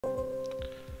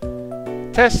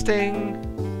testing,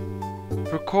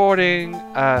 recording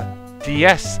a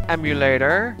DS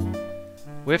emulator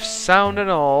with sound and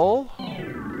all.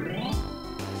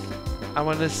 I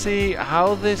want to see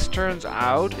how this turns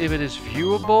out, if it is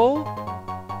viewable,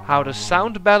 how the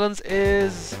sound balance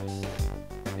is,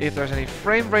 if there's any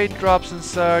frame rate drops and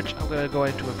such. I'm gonna go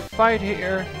into a fight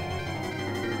here.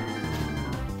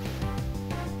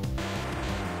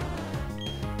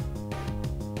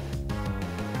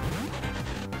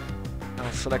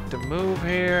 I'll select the move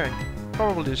here and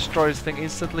probably destroy this thing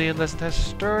instantly unless it has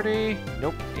sturdy.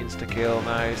 Nope, insta-kill,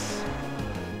 nice.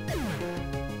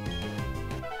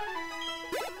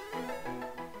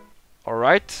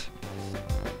 Alright.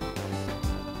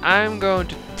 I'm going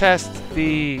to test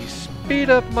the speed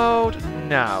up mode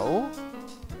now.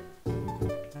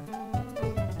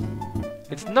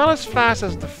 It's not as fast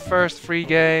as the first 3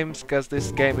 games, because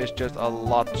this game is just a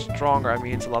lot stronger. I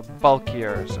mean, it's a lot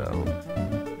bulkier, so...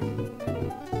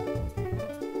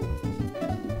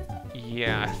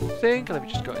 yeah, I think. Let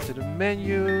me just go into the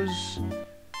menus.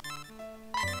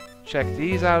 Check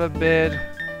these out a bit.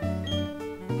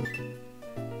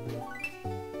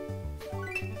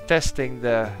 Testing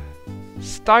the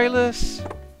stylus.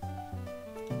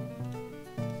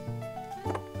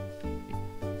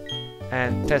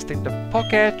 And testing the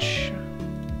pocket.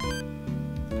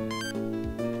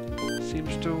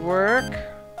 Seems to work.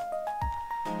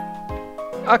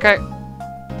 Okay.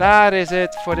 That is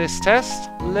it for this test.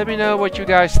 Let me know what you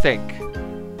guys think.